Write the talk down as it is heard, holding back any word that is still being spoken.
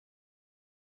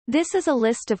This is a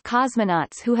list of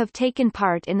cosmonauts who have taken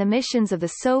part in the missions of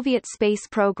the Soviet space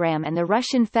program and the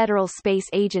Russian Federal Space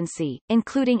Agency,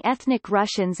 including ethnic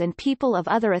Russians and people of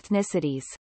other ethnicities.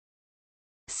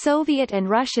 Soviet and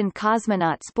Russian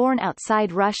cosmonauts born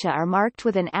outside Russia are marked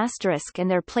with an asterisk and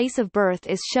their place of birth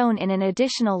is shown in an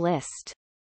additional list.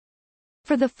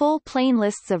 For the full plain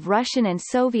lists of Russian and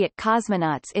Soviet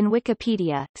cosmonauts in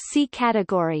Wikipedia, see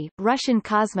category, Russian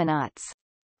cosmonauts.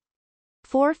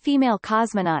 4 female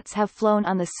cosmonauts have flown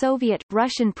on the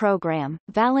Soviet-Russian program: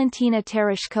 Valentina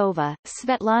Tereshkova,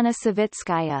 Svetlana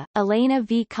Savitskaya, Elena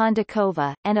V.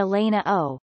 Kondakova, and Elena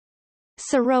O.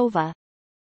 Serova.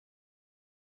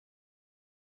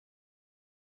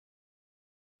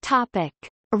 Topic: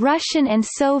 Russian and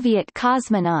Soviet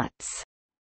cosmonauts.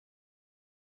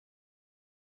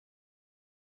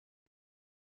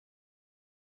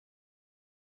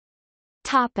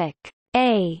 Topic: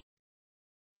 A.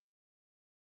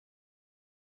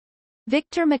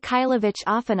 Viktor Mikhailovich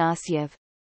Afanasyev,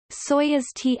 Soyuz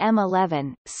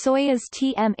TM-11, Soyuz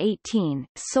TM-18,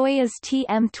 Soyuz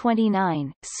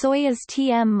TM-29, Soyuz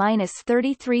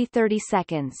TM-33 30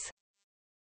 seconds.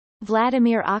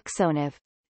 Vladimir Aksonov,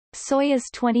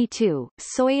 Soyuz 22,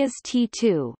 Soyuz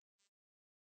T-2.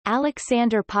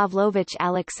 Alexander Pavlovich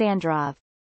Alexandrov,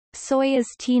 Soyuz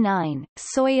T-9,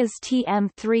 Soyuz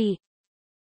TM-3.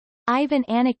 Ivan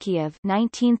Anikiev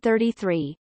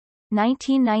 1933,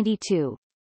 1992.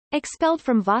 Expelled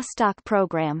from Vostok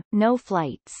program, no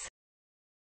flights.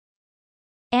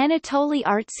 Anatoly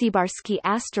Artsebarsky *,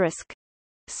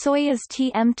 Soyuz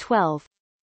TM-12.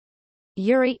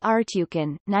 Yuri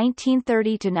Artyukhin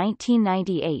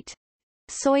 1930-1998.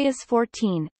 Soyuz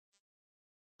 14.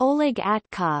 Oleg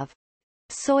Atkov,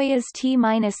 Soyuz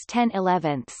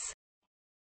T-10/11.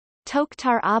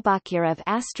 Tokhtar Abakirev *,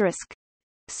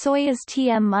 Soyuz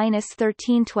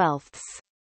TM-13/12.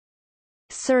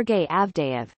 Sergei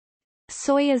Avdeyev,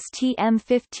 Soyuz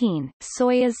TM-15,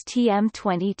 Soyuz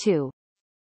TM-22.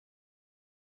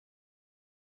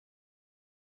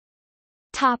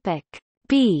 Topic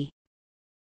B.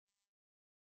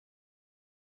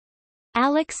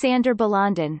 Alexander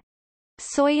Balandin,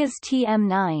 Soyuz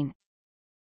TM-9.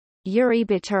 Yuri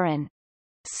Baturin,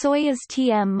 Soyuz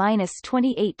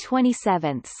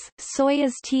TM-28/27,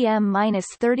 Soyuz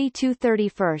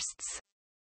TM-32/31.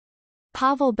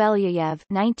 Pavel Belyayev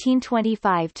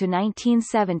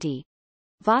 1925-1970.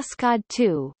 Voskhod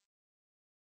 2.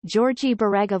 Georgy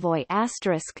Beregovoy *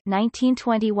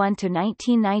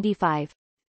 1921-1995.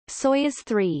 Soyuz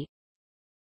 3.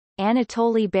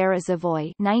 Anatoly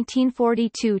Berezovoy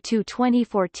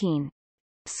 1942-2014.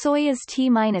 Soyuz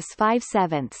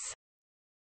T-5/7.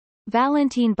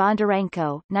 Valentin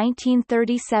Bondarenko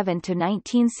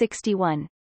 1937-1961.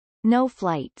 No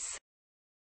flights.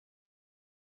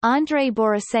 Andrei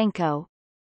Borisenko,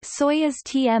 Soyuz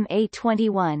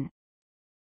TMA-21.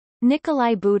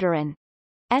 Nikolai Budarin,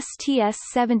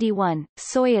 STS-71,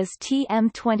 Soyuz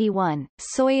TM-21,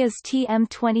 Soyuz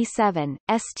TM-27,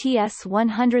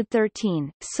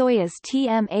 STS-113, Soyuz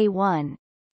TMA-1.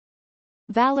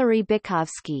 Valery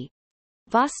Bykovsky,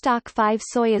 Vostok 5,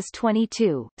 Soyuz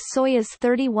 22, Soyuz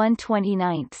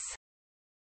 31/29.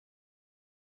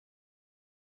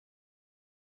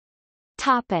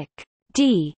 Topic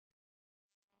D.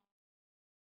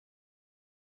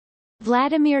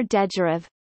 Vladimir Degerev,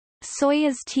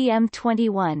 Soyuz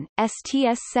TM-21,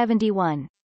 STS-71.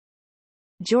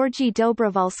 Georgy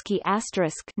Dobrovolsky *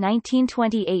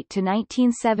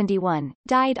 1928-1971,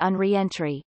 died on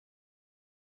re-entry.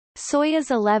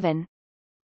 Soyuz 11.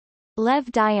 Lev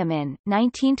Dyamin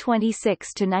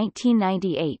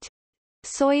 1926-1998.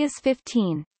 Soyuz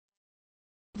 15.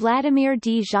 Vladimir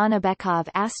D. Zhanabekov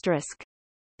 *,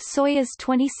 Soyuz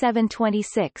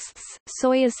 27/26,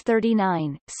 Soyuz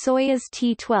 39, Soyuz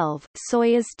T-12,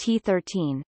 Soyuz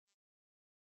T-13.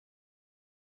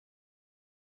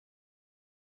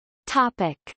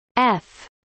 Topic F.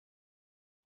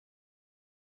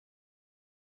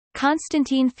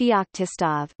 Konstantin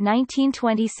Feoktistov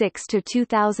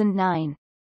 1926-2009.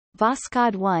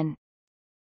 Voskhod 1.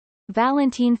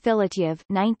 Valentin Filatyev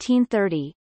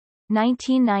 1930.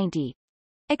 1990.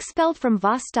 Expelled from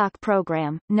Vostok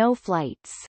program, no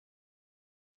flights.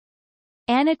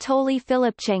 Anatoly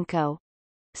Filipchenko,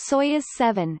 Soyuz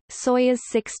 7, Soyuz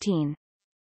 16.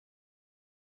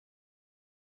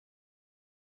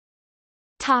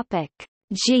 Topic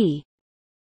G.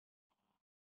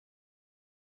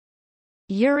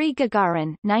 Yuri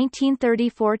Gagarin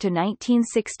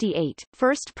 1934-1968,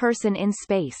 first person in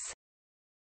space.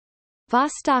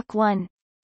 Vostok 1.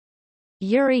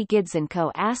 Yuri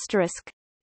Gidzenko *,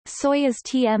 Soyuz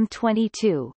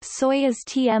TM-22, Soyuz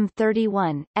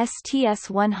TM-31,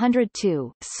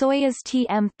 STS-102, Soyuz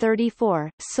TM-34,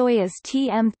 Soyuz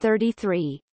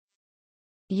TM-33.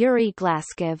 Yuri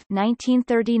Glaskov,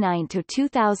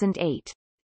 1939–2008.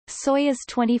 Soyuz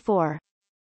 24.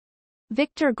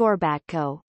 Viktor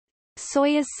Gorbatko.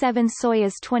 Soyuz 7,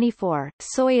 Soyuz 24,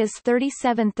 Soyuz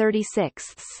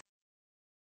 37/36.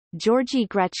 Georgy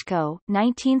Grechko,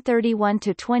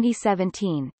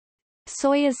 1931–2017.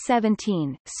 Soyuz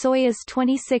 17, Soyuz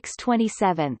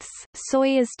 26/27,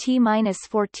 Soyuz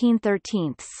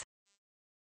T-14/13.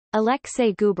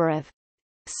 Alexei Gubarev.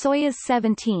 Soyuz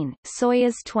 17,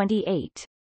 Soyuz 28.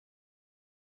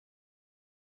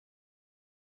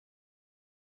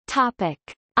 Topic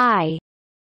I.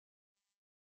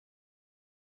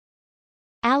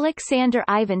 Alexander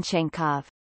Ivanchenkov.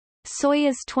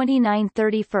 Soyuz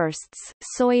 29/31,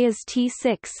 Soyuz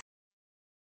T-6.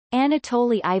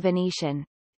 Anatoly Ivanishin.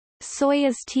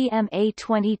 Soyuz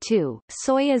TMA-22,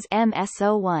 Soyuz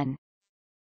MS-01.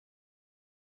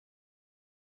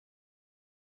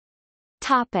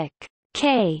 Topic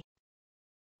K.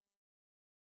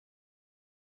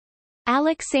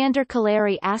 Alexander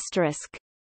Kaleri **.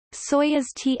 Soyuz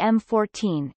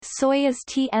TM-14, Soyuz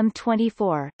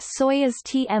TM-24, Soyuz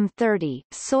TM-30,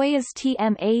 Soyuz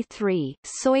TMA-3,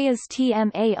 Soyuz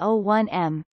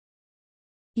TMA-01M.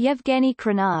 Yevgeny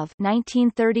Krenov,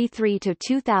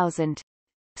 1933–2000.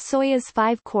 Soyuz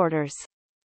 5/4.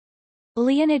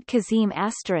 Leonid Kazim **.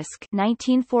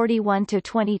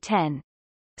 1941–2010.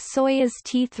 Soyuz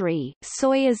T-3,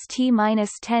 Soyuz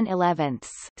T-10/11,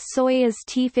 Soyuz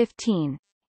T-15.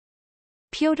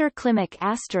 Pyotr Klimek **.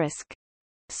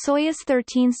 Soyuz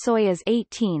 13, Soyuz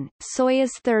 18,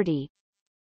 Soyuz 30.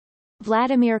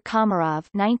 Vladimir Komarov,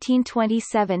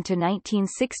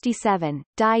 1927–1967,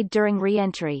 died during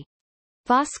re-entry.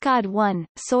 Voskhod 1,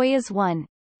 Soyuz 1.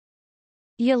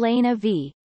 Yelena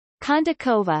V.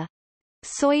 Kondakova.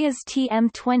 Soyuz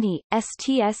TM-20,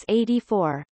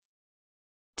 STS-84.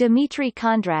 Dmitry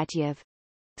Kondratyev.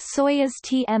 Soyuz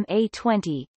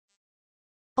TMA-20.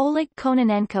 Oleg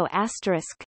Kononenko **.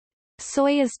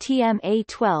 Soyuz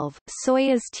TMA-12,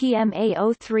 Soyuz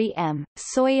TMA-03M,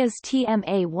 Soyuz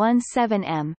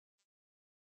TMA-17M.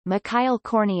 Mikhail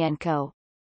Kornienko.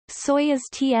 Soyuz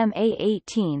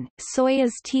TMA-18,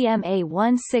 Soyuz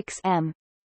TMA-16M.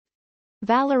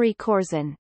 Valery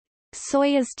Korzun.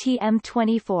 Soyuz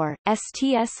TM-24,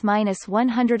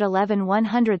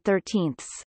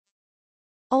 STS-111/113.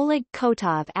 Oleg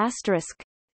Kotov **.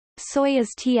 Soyuz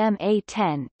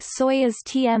TMA-10, Soyuz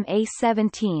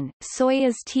TMA-17,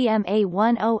 Soyuz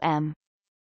TMA-10M.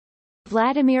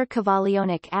 Vladimir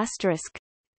Kovalyonik **.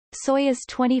 Soyuz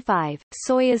 25,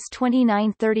 Soyuz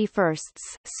 29/31,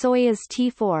 Soyuz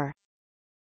T-4.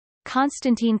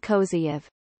 Konstantin Kozyev.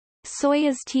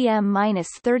 Soyuz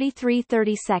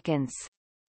TM-33/32.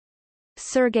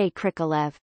 Sergei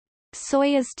Krikalev.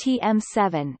 Soyuz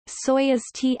TM-7, Soyuz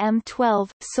TM-12,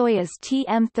 Soyuz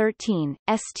TM-13,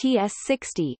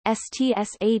 STS-60,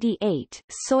 STS-88,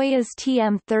 Soyuz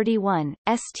TM-31,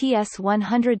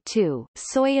 STS-102,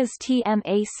 Soyuz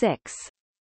TMA-6.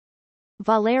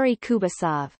 Valery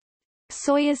Kubasov.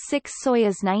 Soyuz 6,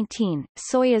 Soyuz 19,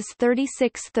 Soyuz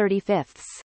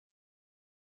 36/35.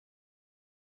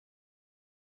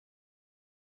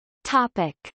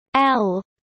 Topic L.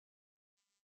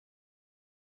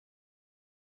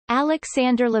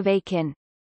 Alexander Levakin.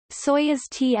 Soyuz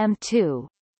TM-2.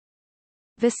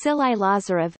 Vasily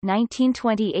Lazarev,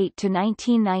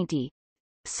 1928–1990.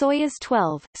 Soyuz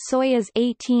 12, Soyuz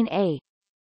 18A.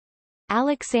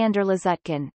 Alexander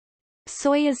Lazutkin.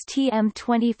 Soyuz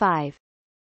TM-25.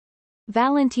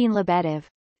 Valentin Lebedev.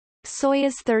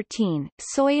 Soyuz 13,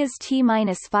 Soyuz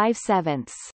T-5/7.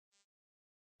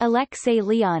 Alexei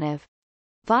Leonov.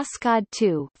 Voskhod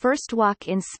 2, first walk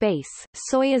in space,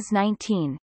 Soyuz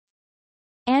 19.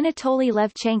 Anatoly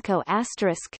Levchenko **.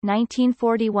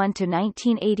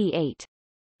 1941–1988.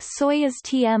 Soyuz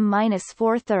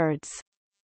TM-4/3.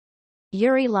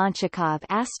 Yuri Lonchakov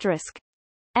 **.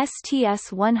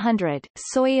 STS-100,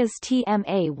 Soyuz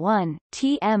TMA-1,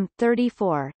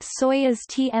 TM-34, Soyuz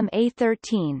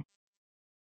TMA-13.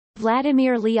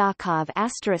 Vladimir Lyakov **.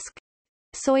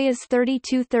 Soyuz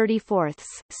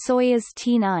 32/34, Soyuz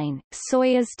T-9,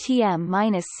 Soyuz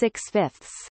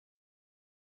TM-6/5.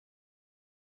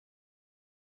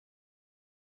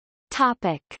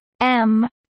 Topic M.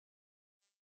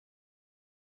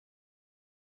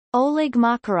 Oleg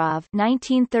Makarov,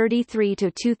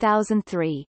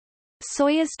 1933–2003.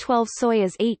 Soyuz 12,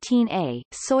 Soyuz 18A,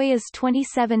 Soyuz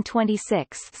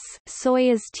 27/26,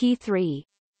 Soyuz T-3.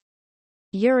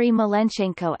 Yuri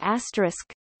Malenchenko **.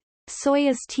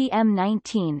 Soyuz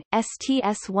TM-19,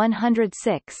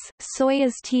 STS-106,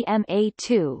 Soyuz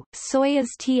TMA-2, Soyuz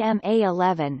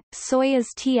TMA-11, Soyuz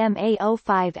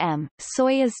TMA-05M,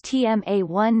 Soyuz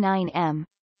TMA-19M.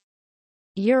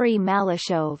 Yuri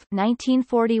Malashov,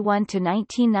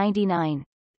 1941–1999.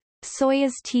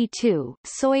 Soyuz T-2,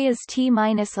 Soyuz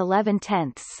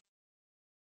T-11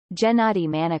 Gennady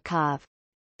Manikov.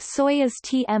 Soyuz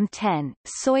TM-10,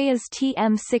 Soyuz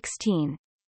TM-16.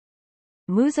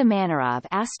 Musa Manarov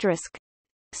 *,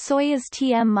 Soyuz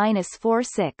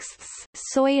TM-4/6,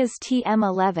 Soyuz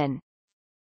TM-11.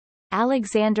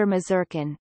 Alexander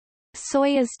Mazurkin.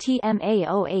 Soyuz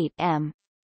TMA-08M.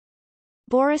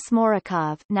 Boris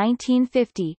Morikov,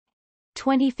 1950,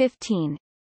 2015.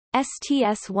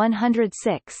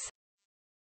 STS-106.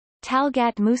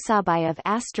 Talgat Musabayev *,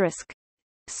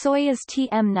 Soyuz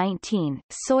TM-19,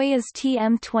 Soyuz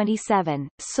TM-27,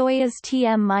 Soyuz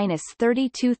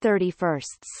TM-32/31.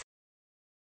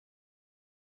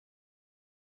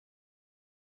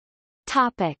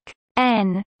 Topic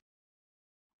N.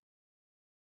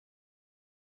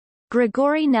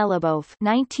 Grigory Nelibov,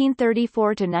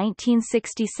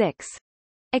 1934–1966.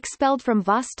 Expelled from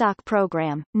Vostok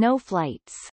program, no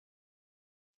flights.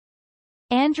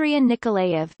 Andrian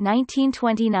Nikolaev,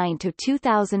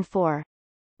 1929–2004.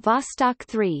 Vostok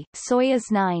 3,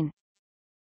 Soyuz 9.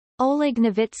 Oleg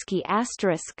Novitsky *,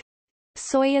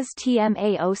 Soyuz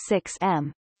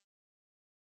TMA-06M.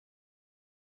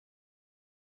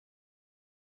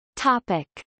 Topic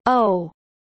O.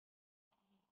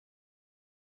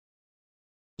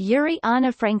 Yuri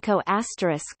Onofrenko *,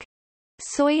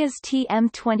 Soyuz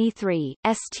TM-23,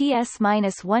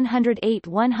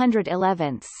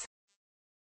 STS-108/111.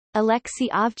 Alexei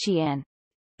Ovchian.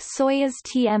 Soyuz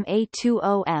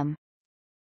TMA-20M.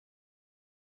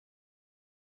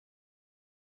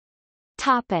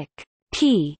 Topic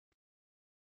P.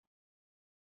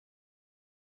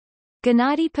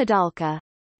 Gennady Padalka.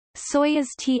 Soyuz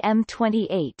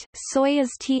TM-28, Soyuz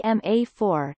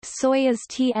TMA-4, Soyuz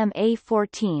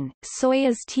TMA-14,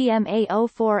 Soyuz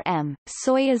TMA-04M,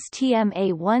 Soyuz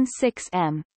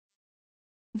TMA-16M.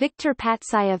 Viktor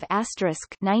Patsayev *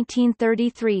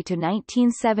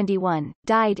 1933–1971,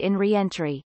 died in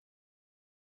re-entry.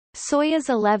 Soyuz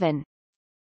 11.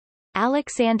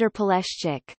 Alexander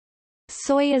Poleshchuk.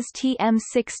 Soyuz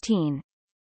TM-16.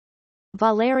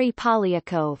 Valery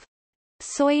Polyakov.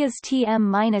 Soyuz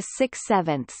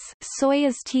TM-6/7,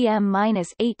 Soyuz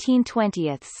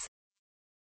TM-18/20.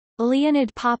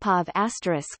 Leonid Popov *,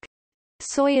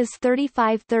 Soyuz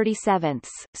 35/37,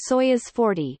 Soyuz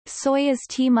 40, Soyuz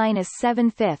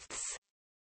T-7/5.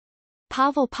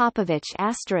 Pavel Popovich *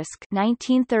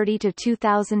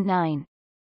 1930–2009.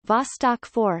 Vostok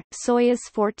 4,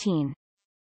 Soyuz 14.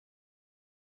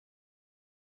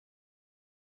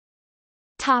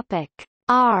 Topic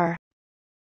R.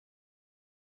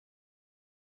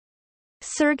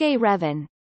 Sergei Revin.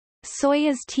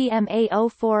 Soyuz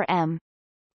TMA-04M.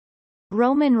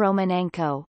 Roman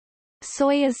Romanenko.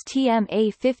 Soyuz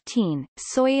TMA-15,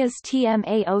 Soyuz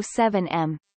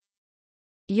TMA-07M.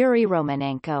 Yuri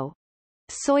Romanenko.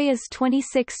 Soyuz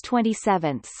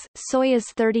 26/27,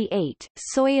 Soyuz 38,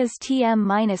 Soyuz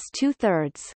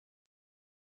TM-2/3.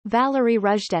 Valery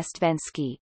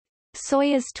Ruzhdestvensky.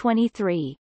 Soyuz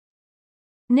 23.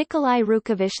 Nikolai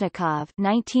Rukavishnikov,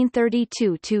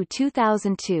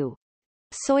 1932–2002.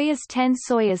 Soyuz 10,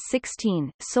 Soyuz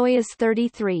 16, Soyuz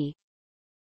 33.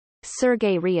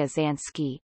 Sergei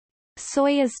Ryazansky.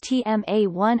 Soyuz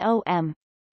TMA-10M.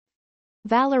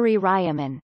 Valery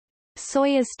Ryaman.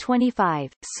 Soyuz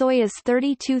 25, Soyuz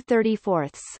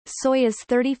 32/34, Soyuz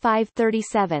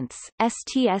 35/37,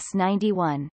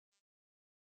 STS-91.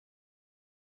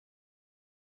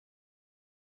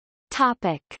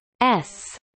 Topic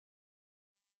S.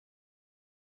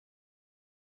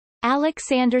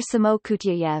 Alexander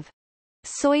Samokutyayev.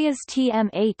 Soyuz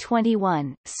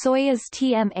TMA-21, Soyuz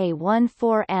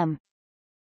TMA-14M.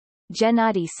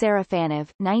 Gennady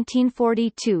Sarafanov,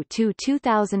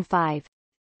 1942–2005.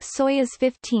 Soyuz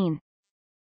 15.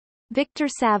 Viktor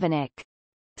Savanik.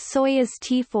 Soyuz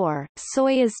T-4,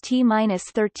 Soyuz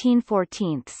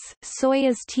T-13/14,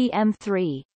 Soyuz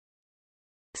TM-3.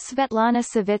 Svetlana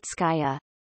Savitskaya.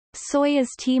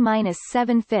 Soyuz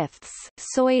T-7/5,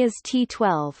 Soyuz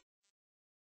T-12.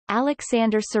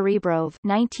 Alexander Serebrov,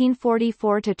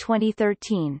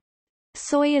 1944–2013.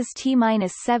 Soyuz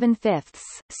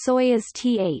T-7/5, Soyuz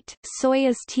T-8,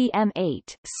 Soyuz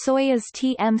TM-8, Soyuz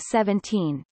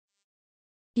TM-17.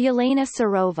 Yelena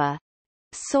Serova.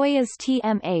 Soyuz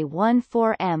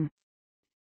TMA-14M.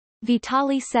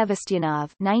 Vitaly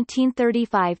Sevastyanov,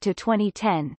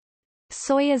 1935–2010.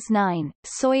 Soyuz 9,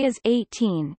 Soyuz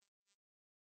 18.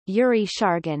 Yuri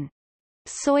Shargin.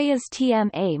 Soyuz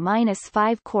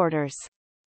TMA-5 quarters.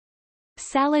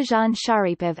 Salajan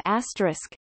Sharipov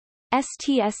asterisk.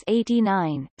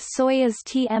 STS-89, Soyuz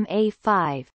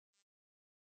TMA-5.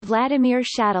 Vladimir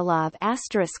Shatilov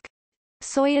asterisk.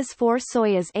 Soyuz 4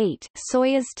 Soyuz 8,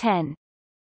 Soyuz 10.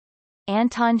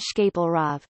 Anton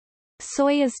Shkaplerov.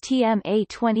 Soyuz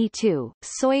TMA-22,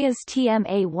 Soyuz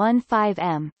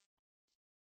TMA-15M.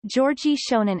 Georgy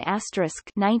Shonin asterisk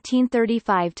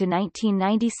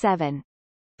 1935–1997.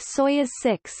 Soyuz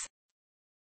 6.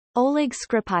 Oleg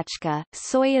Skripachka,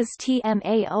 Soyuz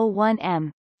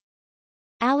TMA-01M.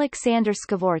 Alexander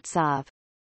Skvortsov.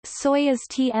 Soyuz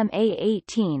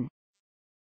TMA-18.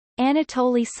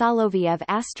 Anatoly Soloviev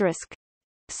asterisk.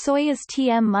 Soyuz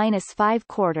TM-5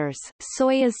 quarters,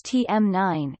 Soyuz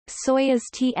TM-9, Soyuz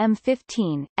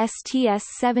TM-15,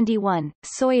 STS-71,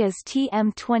 Soyuz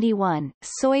TM-21,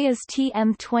 Soyuz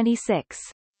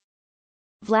TM-26.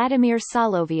 Vladimir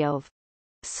Solovyov.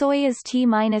 Soyuz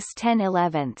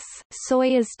T-10/11,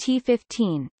 Soyuz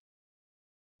T-15.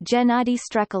 Gennady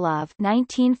Strekalov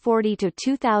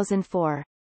 1940–2004.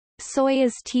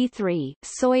 Soyuz T-3,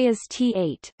 Soyuz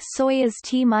T-8, Soyuz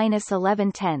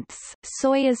T-11/10,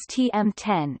 Soyuz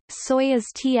TM-10, Soyuz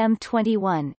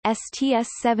TM-21,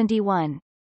 STS-71.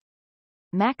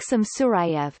 Maxim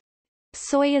Surayev.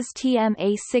 Soyuz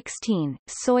TMA-16,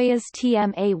 Soyuz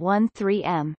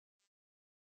TMA-13M.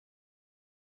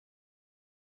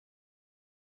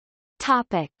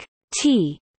 Topic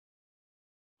T.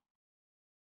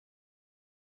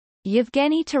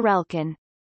 Yevgeny Tarelkin.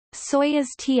 Soyuz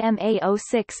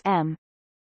TMA-06M.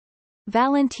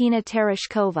 Valentina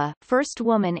Tereshkova, first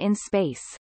woman in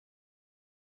space.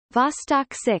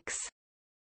 Vostok 6.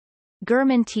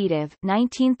 German Titov,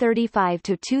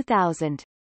 1935–2000.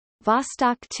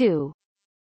 Vostok 2.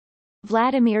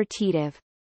 Vladimir Titov.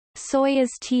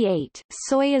 Soyuz T-8,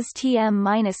 Soyuz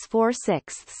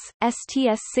TM-4/6,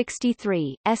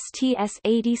 STS-63,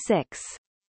 STS-86.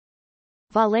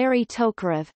 Valery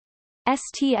Tokarev.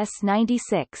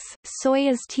 STS-96,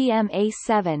 Soyuz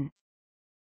TMA-7.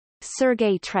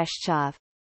 Sergei Treshchev.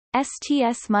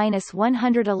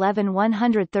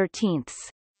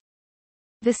 STS-111/113.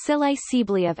 Vasily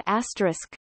Sibliev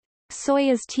asterisk.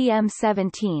 Soyuz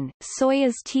TM-17,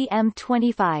 Soyuz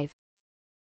TM-25.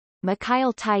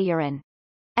 Mikhail Tyurin.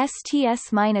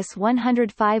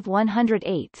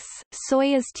 STS-105/108,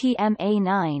 Soyuz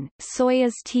TMA-9,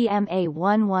 Soyuz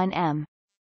TMA-11M.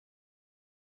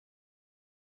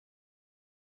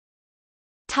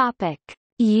 Topic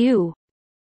U.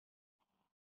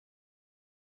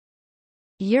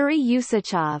 Yuri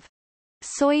Usachov.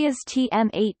 Soyuz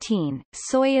TM-18,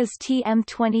 Soyuz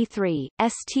TM-23,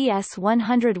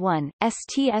 STS-101,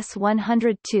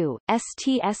 STS-102,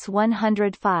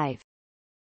 STS-105.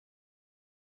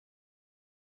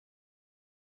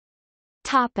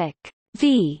 Topic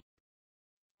V.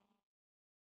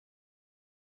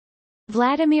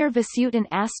 Vladimir Vysutin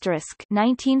asterisk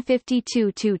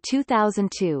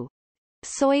 1952–2002.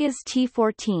 Soyuz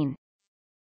T-14.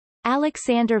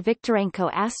 Alexander Viktorenko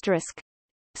asterisk.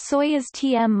 Soyuz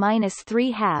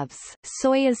TM-3/2,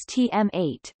 Soyuz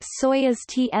TM-8, Soyuz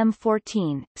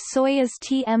TM-14, Soyuz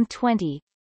TM-20.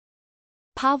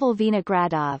 Pavel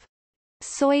Vinogradov.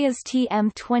 Soyuz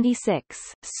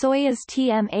TM-26, Soyuz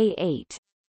TMA-8.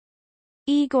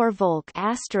 Igor Volk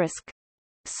asterisk.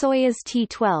 Soyuz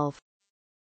T-12.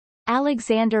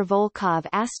 Alexander Volkov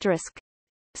asterisk.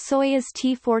 Soyuz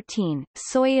T-14,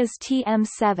 Soyuz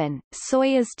TM-7,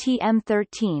 Soyuz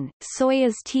TM-13,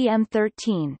 Soyuz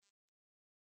TM-13.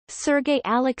 Sergei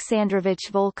Alexandrovich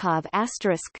Volkov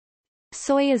asterisk.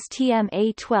 Soyuz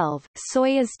TMA-12,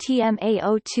 Soyuz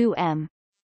TMA-02M.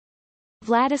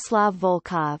 Vladislav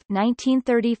Volkov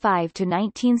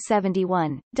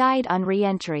 1935–1971, died on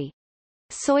re-entry.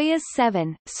 Soyuz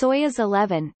 7, Soyuz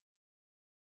 11.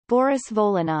 Boris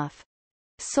Volinov.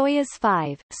 Soyuz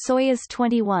 5, Soyuz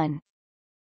 21.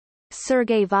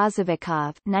 Sergei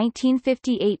Vozovikov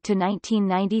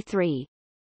 1958–1993.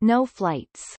 No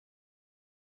flights.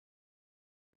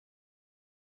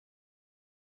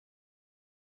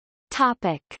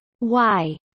 Topic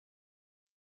Y.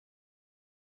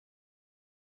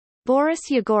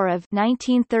 Boris Yegorov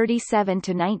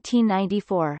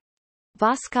 1937–1994.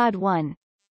 Voskhod 1.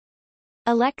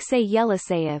 Alexei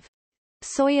Yeliseyev.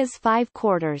 Soyuz 5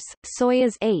 quarters,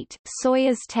 Soyuz 8,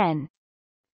 Soyuz 10.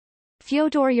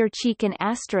 Fyodor Yurchikhin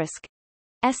asterisk.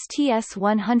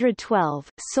 STS-112,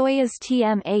 Soyuz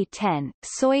TMA-10,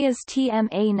 Soyuz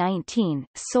TMA-19,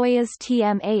 Soyuz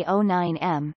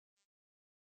TMA-09M.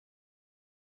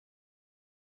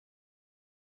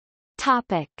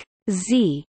 Topic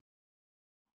Z.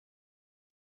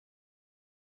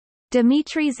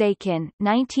 Dmitry Zakhin,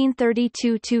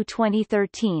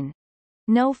 1932–2013.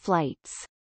 No flights.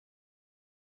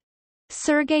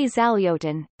 Sergei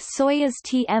Zalyotin, Soyuz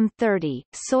TM-30,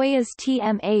 Soyuz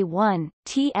TMA-1,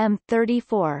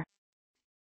 TM-34.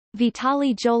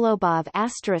 Vitaly Jolobov *,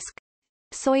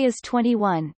 Soyuz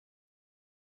 21.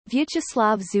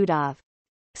 Vyacheslav Zudov,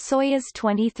 Soyuz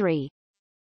 23.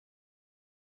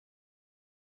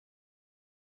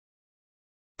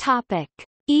 Topic: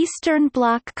 Eastern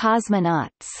Bloc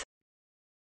cosmonauts.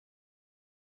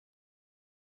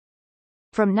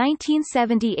 From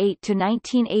 1978 to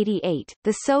 1988,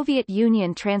 the Soviet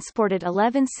Union transported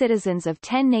 11 citizens of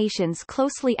 10 nations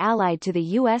closely allied to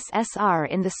the USSR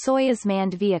in the Soyuz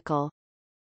manned vehicle.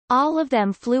 All of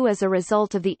them flew as a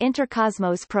result of the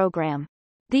Interkosmos program.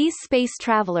 These space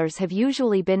travelers have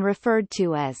usually been referred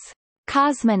to as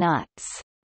cosmonauts.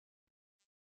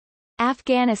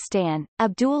 Afghanistan,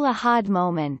 Abdul Ahad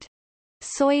Moment,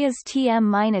 Soyuz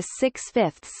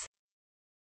TM-6/5.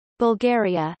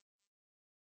 Bulgaria,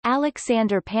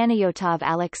 Alexander Panayotov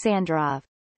Alexandrov,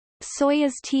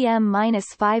 Soyuz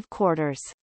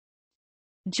TM-5/4.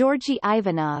 Georgy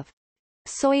Ivanov,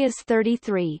 Soyuz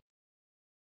 33.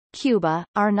 Cuba,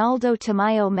 Arnaldo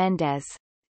Tamayo Mendez,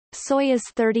 Soyuz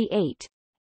 38.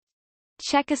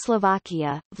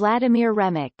 Czechoslovakia, Vladimir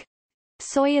Remek,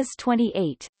 Soyuz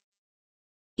 28.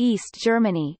 East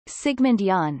Germany, Sigmund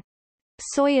Jahn,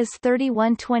 Soyuz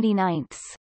 31/29.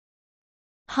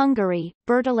 Hungary,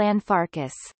 Bertalan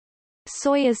Farkas,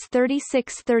 Soyuz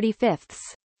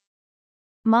 36/35.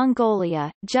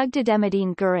 Mongolia,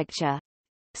 Jugdademedin Gurukcha,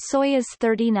 Soyuz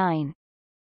 39.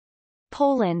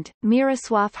 Poland,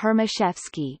 Mirosław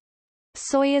Hermaszewski,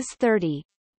 Soyuz 30.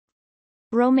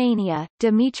 Romania,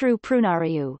 Dumitru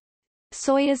Prunariu,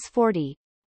 Soyuz 40.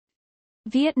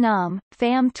 Vietnam,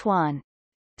 Pham Tuan,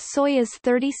 Soyuz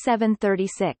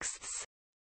 37/36.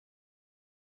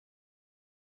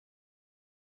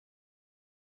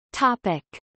 Topic: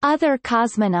 Other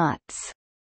cosmonauts.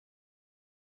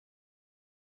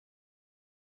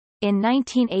 In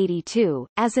 1982,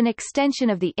 as an extension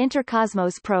of the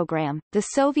Interkosmos program, the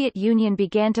Soviet Union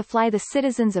began to fly the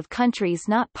citizens of countries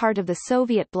not part of the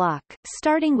Soviet bloc,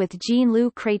 starting with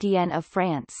Jean-Luc Chrétien of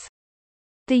France.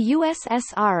 The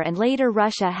USSR and later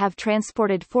Russia have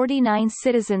transported 49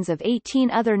 citizens of 18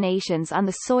 other nations on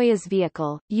the Soyuz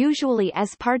vehicle, usually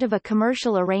as part of a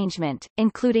commercial arrangement,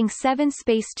 including 7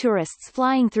 space tourists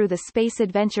flying through the Space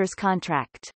Adventures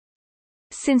contract.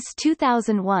 Since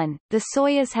 2001, the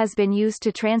Soyuz has been used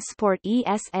to transport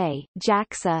ESA,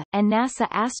 JAXA, and NASA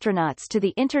astronauts to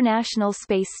the International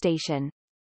Space Station.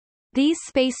 These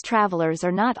space travelers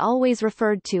are not always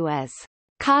referred to as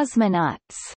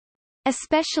cosmonauts,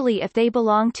 especially if they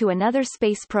belong to another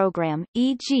space program,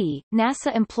 e.g.,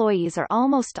 NASA employees are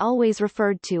almost always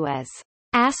referred to as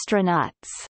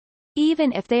astronauts,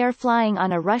 even if they are flying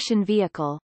on a Russian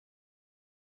vehicle.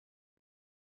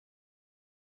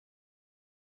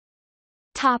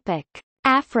 Topic: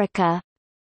 Africa.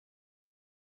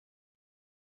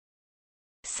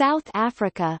 South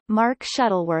Africa, Mark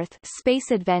Shuttleworth,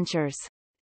 Space Adventures,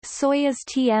 Soyuz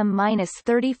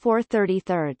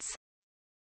TM-34/33.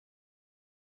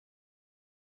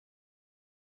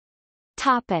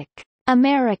 Topic: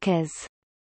 Americas.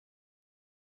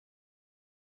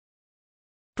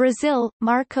 Brazil,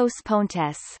 Marcos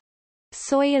Pontes,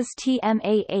 Soyuz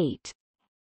TMA-8.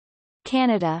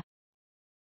 Canada,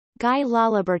 Guy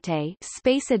Laliberte,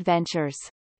 Space Adventures,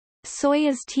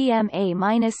 Soyuz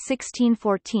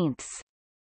TMA-16/14.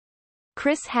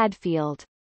 Chris Hadfield,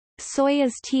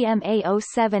 Soyuz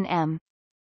TMA-07M.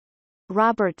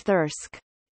 Robert Thirsk,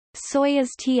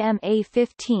 Soyuz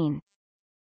TMA-15.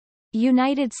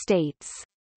 United States,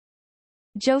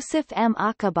 Joseph M.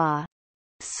 Akaba,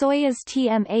 Soyuz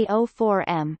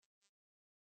TMA-04M.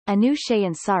 Anousheh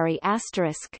Ansari *,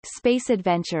 Space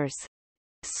Adventures,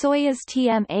 Soyuz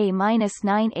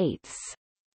TMA-9/8.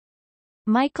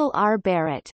 Michael R.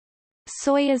 Barrett,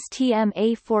 Soyuz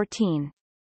TMA-14.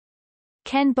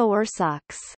 Ken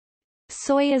Bowersox,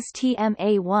 Soyuz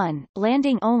TMA-1,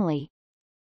 landing only.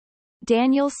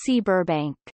 Daniel C.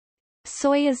 Burbank,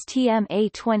 Soyuz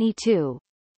TMA-22.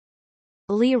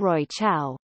 Leroy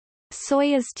Chow,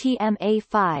 Soyuz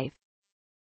TMA-5.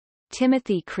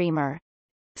 Timothy Creamer,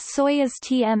 Soyuz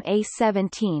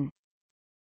TMA-17.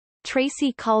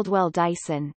 Tracy Caldwell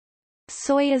Dyson,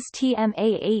 Soyuz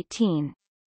TMA-18.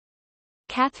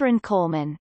 Catherine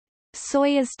Coleman,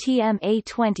 Soyuz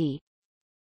TMA-20.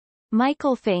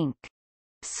 Michael Fink,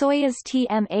 Soyuz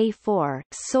TMA-4,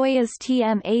 Soyuz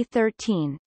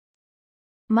TMA-13.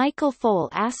 Michael Foale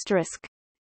 *,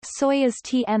 Soyuz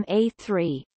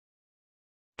TMA-3.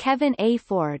 Kevin A.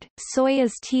 Ford,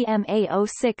 Soyuz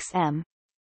TMA-06M.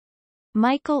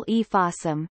 Michael E.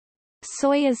 Fossum,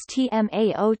 Soyuz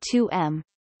TMA-02M.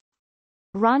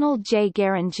 Ronald J.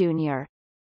 Guerin Jr.,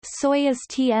 Soyuz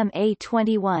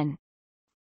TMA-21.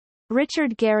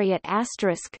 Richard Garriott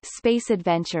 * Space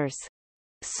Adventures,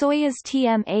 Soyuz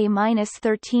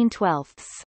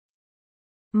TMA-13/12.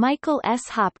 Michael S.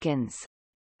 Hopkins,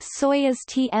 Soyuz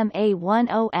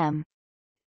TMA-10M.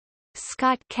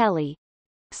 Scott Kelly,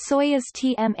 Soyuz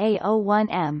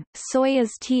TMA-01M,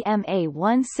 Soyuz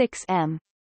TMA-16M.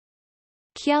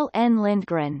 Kjell N.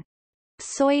 Lindgren,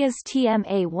 Soyuz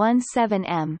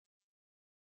TMA-17M.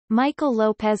 Michael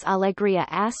Lopez Alegria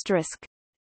 *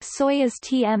 Soyuz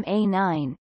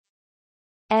TMA-9.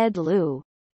 Ed Lu,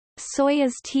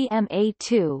 Soyuz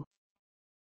TMA-2.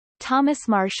 Thomas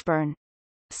Marshburn,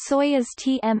 Soyuz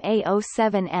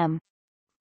TMA-07M.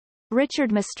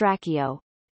 Richard Mastracchio,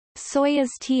 Soyuz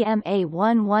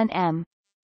TMA-11M.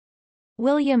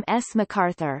 William S.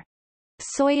 MacArthur,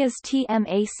 Soyuz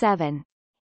TMA-7.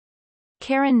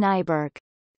 Karen Nyberg,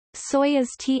 Soyuz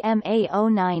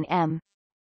TMA-09M.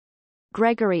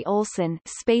 Gregory Olson,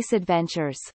 Space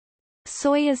Adventures,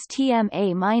 Soyuz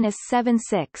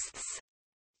TMA-7/6.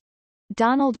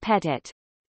 Donald Pettit,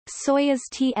 Soyuz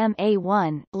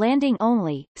TMA-1, landing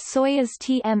only, Soyuz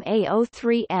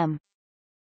TMA-03M.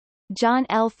 John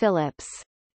L. Phillips,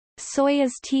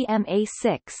 Soyuz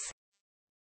TMA-6.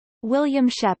 William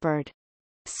Shepard,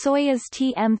 Soyuz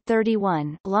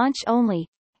TM-31, launch only.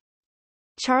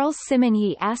 Charles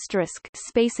Simonyi *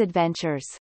 Space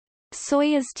Adventures,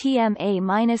 Soyuz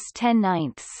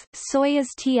TMA-10/9, Soyuz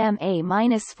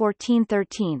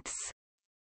TMA-14/13.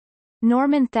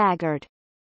 Norman Thagard,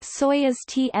 Soyuz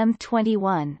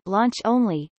TM-21, launch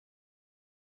only.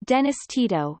 Dennis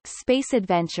Tito, Space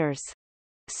Adventures,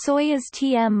 Soyuz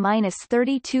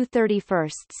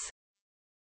TM-32/31.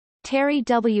 Terry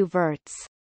W. Virts,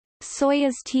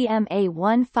 Soyuz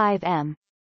TMA-15M.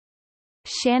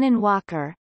 Shannon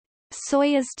Walker,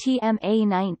 Soyuz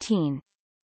TMA-19.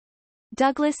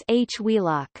 Douglas H.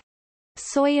 Wheelock,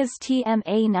 Soyuz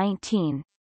TMA-19.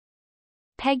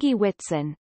 Peggy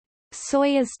Whitson,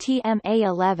 Soyuz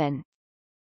TMA-11.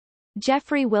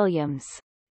 Jeffrey Williams,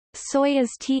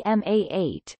 Soyuz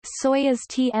TMA-8, Soyuz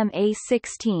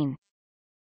TMA-16.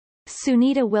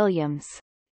 Sunita Williams,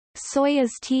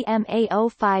 Soyuz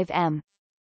TMA-05M.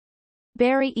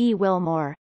 Barry E.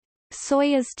 Wilmore,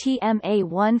 Soyuz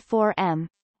TMA-14M.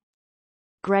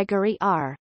 Gregory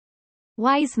R.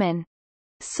 Wiseman,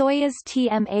 Soyuz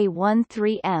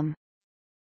TMA-13M.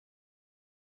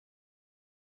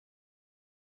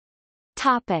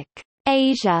 Topic: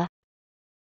 Asia.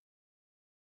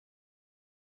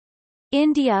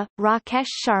 India, Rakesh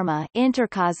Sharma,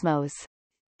 Intercosmos,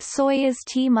 Soyuz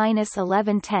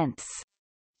T-11/10.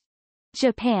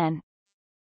 Japan,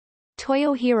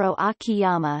 Toyohiro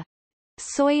Akiyama,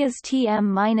 Soyuz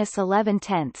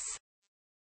TM-11/10.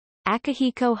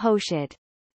 Akihiko Hoshide,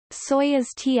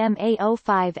 Soyuz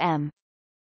TMA-05M.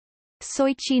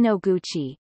 Soichi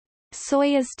Noguchi,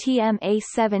 Soyuz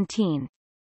TMA-17.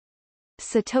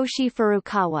 Satoshi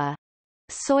Furukawa,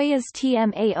 Soyuz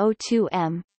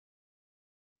TMA-02M.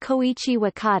 Koichi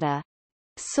Wakata,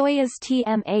 Soyuz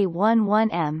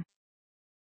TMA-11M.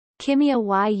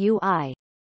 Kimiya Yui,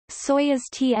 Soyuz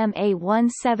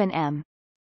TMA-17M.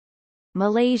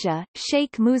 Malaysia,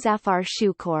 Sheikh Muzaffar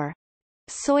Shukor,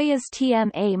 Soyuz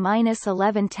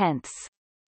TMA-11/10.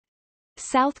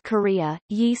 South Korea,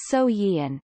 Yi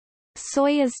So-yeon,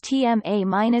 Soyuz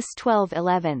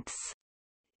TMA-12/11.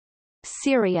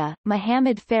 Syria,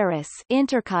 Mohammed Faris,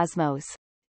 Intercosmos,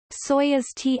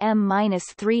 Soyuz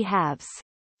TM-3/2.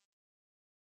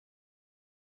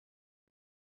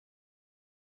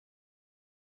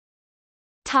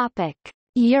 Topic: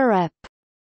 Europe.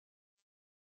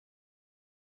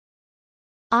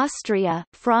 Austria,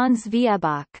 Franz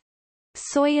Viehbach,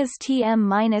 Soyuz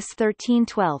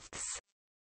TM-13/12.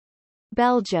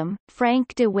 Belgium,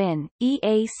 Frank de Win,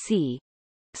 EAC,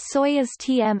 Soyuz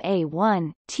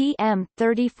TMA-1,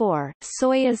 TM-34,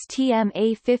 Soyuz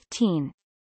TMA-15.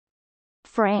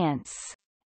 France,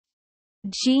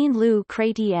 Jean-Luc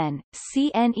Chrétien,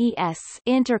 CNES,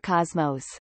 Intercosmos,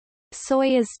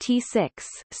 Soyuz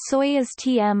T-6, Soyuz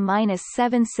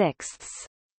TM-7/6.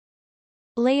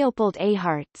 Leopold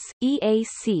Eharts,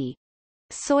 EAC,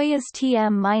 Soyuz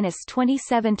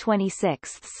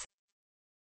TM-27/26.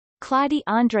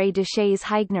 Claude-André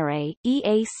Deschamps-Heigneray,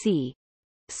 EAC,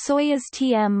 Soyuz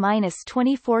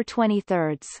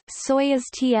TM-24/23, Soyuz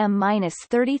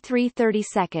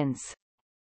TM-33/32.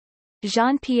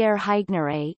 Jean-Pierre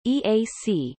Heigneray,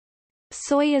 EAC,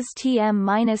 Soyuz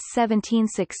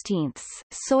TM-17/16,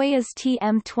 Soyuz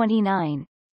TM-29.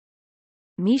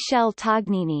 Michel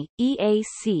Tognini,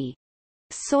 EAC.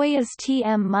 Soyuz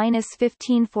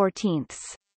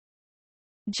TM-15/14.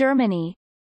 Germany.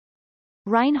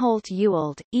 Reinhold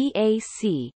Ewald,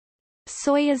 EAC.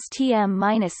 Soyuz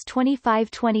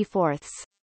TM-25/24.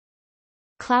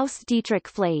 Klaus Dietrich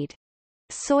Flade.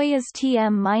 Soyuz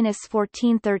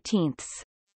TM-14/13.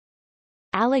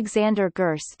 Alexander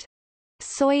Gerst.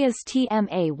 Soyuz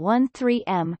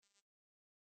TM-A13M.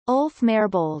 Ulf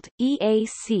Merbold,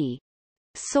 EAC.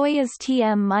 Soyuz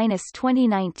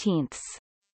TM-2019.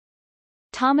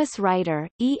 Thomas Reiter,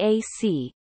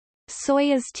 EAC.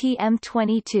 Soyuz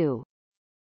TM-22.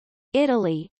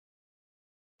 Italy.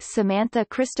 Samantha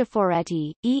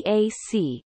Cristoforetti,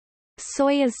 EAC.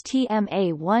 Soyuz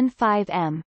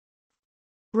TM-A15M.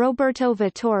 Roberto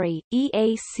Vittori,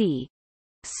 EAC.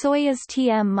 Soyuz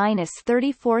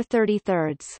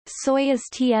TM-34/33, Soyuz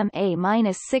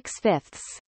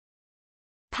TM-A-6/5.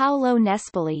 Paolo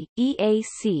Nespoli,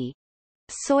 EAC.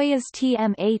 Soyuz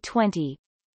TM-A20.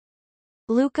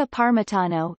 Luca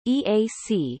Parmitano,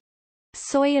 EAC.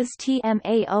 Soyuz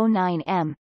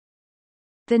TM-A09M.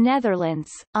 The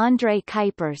Netherlands, André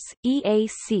Kuipers,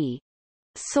 EAC.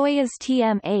 Soyuz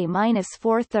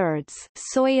TM-A-4/3,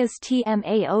 Soyuz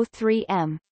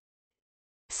TM-A03M.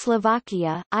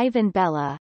 Slovakia, Ivan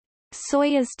Bella.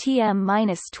 Soyuz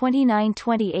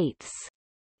TM-29/28.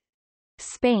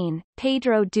 Spain,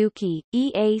 Pedro Duque,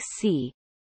 EAC.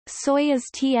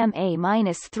 Soyuz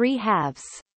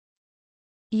TM-A-3/2.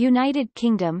 United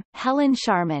Kingdom, Helen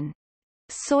Sharman.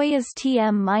 Soyuz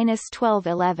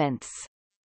TM-12/11.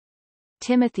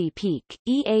 Timothy Peake,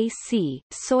 EAC.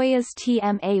 Soyuz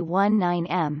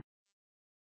TM-A19M.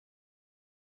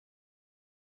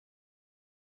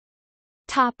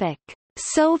 Topic: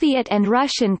 Soviet and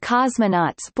Russian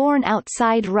cosmonauts born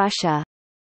outside Russia.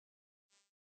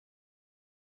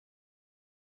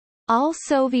 All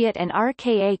Soviet and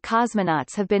RKA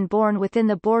cosmonauts have been born within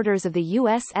the borders of the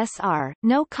USSR.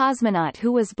 No cosmonaut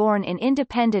who was born in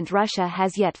independent Russia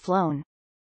has yet flown.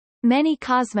 Many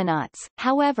cosmonauts,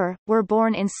 however, were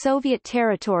born in Soviet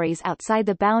territories outside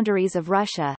the boundaries of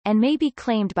Russia, and may be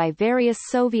claimed by various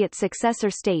Soviet successor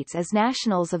states as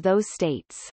nationals of those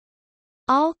states.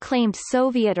 All claimed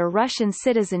Soviet or Russian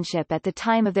citizenship at the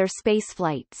time of their space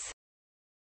flights.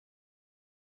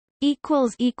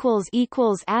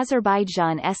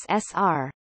 Azerbaijan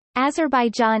S.S.R.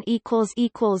 Azerbaijan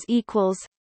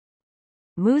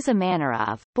Musa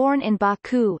Manarov, born in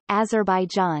Baku,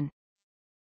 Azerbaijan.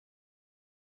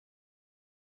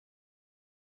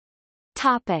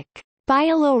 Topic: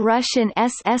 Byelorussian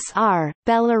S.S.R.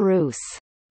 Belarus.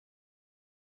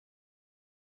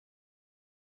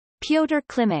 Pyotr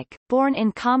Klimek, born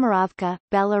in Komarovka,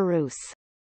 Belarus.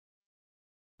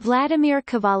 Vladimir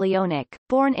Kovalyonik,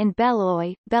 born in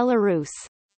Beloy, Belarus.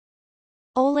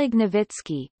 Oleg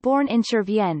Novitsky, born in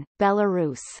Chervyen,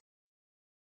 Belarus.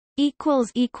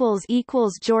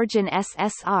 Georgian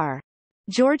S.S.R.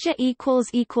 Georgia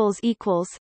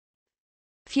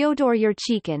Fyodor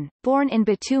Yurchikhin, born in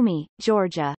Batumi,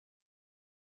 Georgia.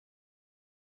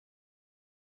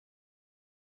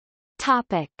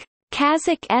 Topic: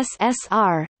 Kazakh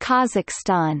S.S.R.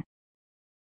 Kazakhstan.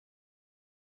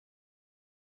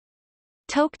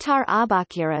 Tokhtar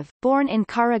Abakirov, born in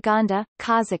Karaganda,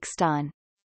 Kazakhstan.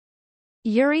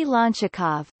 Yuri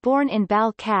Lonchakov, born in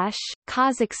Balkhash,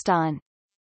 Kazakhstan.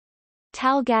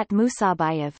 Talgat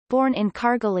Musabayev, born in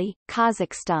Kargali,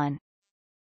 Kazakhstan.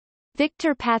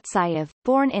 Viktor Patsayev,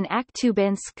 born in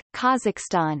Akhtubinsk,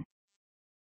 Kazakhstan.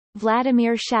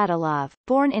 Vladimir Shatilov,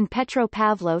 born in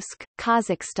Petropavlovsk,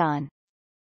 Kazakhstan.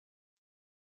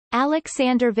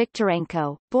 Alexander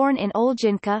Viktorenko, born in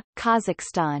Olginka,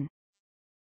 Kazakhstan.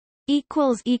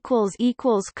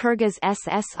 Kyrgyz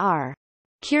S.S.R.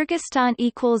 Kyrgyzstan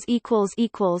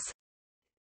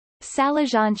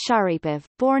Salajan Sharipov,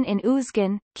 born in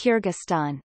Uzgan,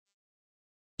 Kyrgyzstan.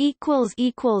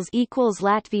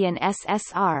 Latvian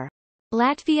S.S.R.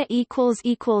 Latvia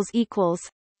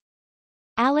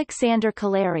Alexander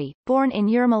Kaleri, born in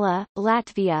Yermala,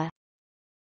 Latvia.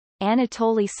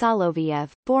 Anatoly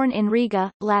Soloviev, born in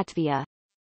Riga, Latvia.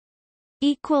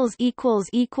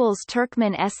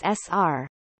 Turkmen S.S.R.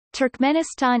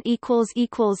 Turkmenistan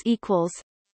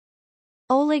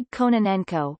Oleg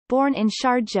Kononenko, born in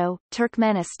Sharjah,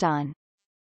 Turkmenistan.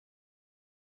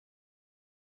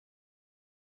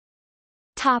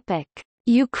 Topic: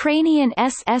 Ukrainian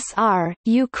S.S.R.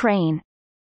 Ukraine.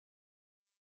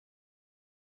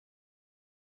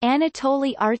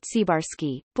 Anatoly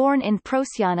Artsibarsky, born in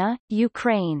Prosyana,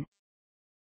 Ukraine.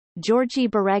 Georgy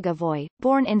Beregovoy,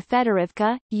 born in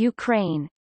Fedorivka, Ukraine.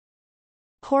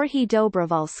 Jorge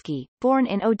Dobrovolsky, born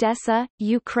in Odessa,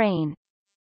 Ukraine.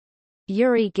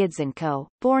 Yuri Gidzenko,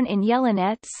 born in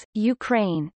Yelenets,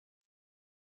 Ukraine.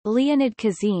 Leonid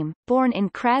Kazim, born in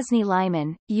Krasny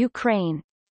Lyman, Ukraine.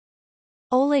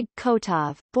 Oleg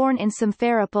Kotov, born in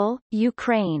Simferopol,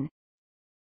 Ukraine.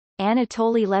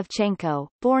 Anatoly Levchenko,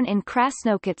 born in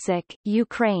Krasnokutsk,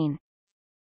 Ukraine.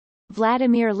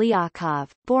 Vladimir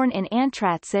Lyakov, born in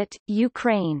Antratsit,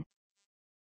 Ukraine.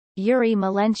 Yuri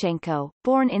Malenchenko,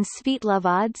 born in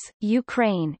Svitlovodsk,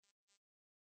 Ukraine.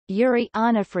 Yuri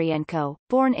Onofrienko,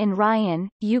 born in Ryan,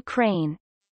 Ukraine.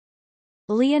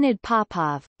 Leonid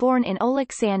Popov, born in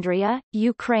Alexandria,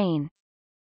 Ukraine.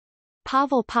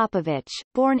 Pavel Popovich,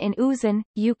 born in Uzan,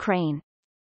 Ukraine.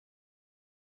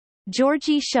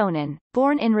 Georgy Shonin,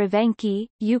 born in Ravenki,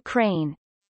 Ukraine.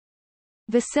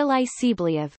 Vasily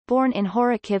Sibliev, born in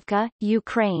Horokivka,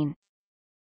 Ukraine.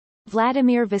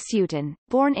 Vladimir Vasutin,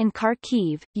 born in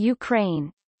Kharkiv,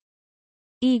 Ukraine.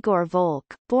 Igor Volk,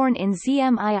 born in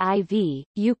Zmiiv,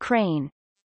 Ukraine.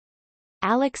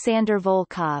 Alexander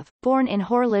Volkov, born in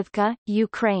Horlivka,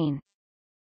 Ukraine.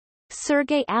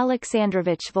 Sergei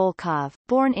Alexandrovich Volkov,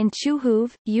 born in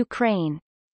Chuhuv, Ukraine.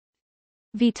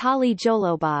 Vitaly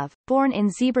Jolobov, born in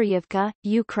Zebryivka,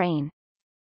 Ukraine.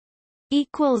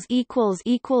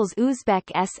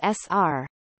 Uzbek S.S.R.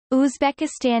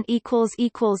 Uzbekistan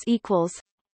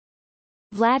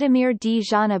Vladimir D.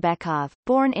 Zhanabekov,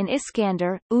 born in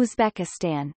Iskander,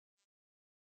 Uzbekistan.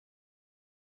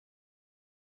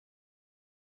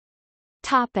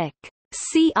 Topic.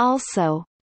 See also: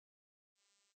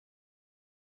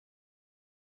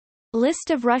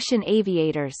 List of Russian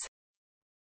aviators,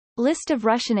 List of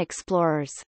Russian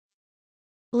explorers,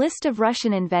 List of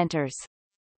Russian inventors,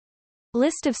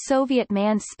 List of Soviet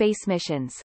manned space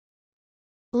missions,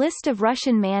 List of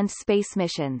Russian manned space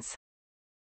missions.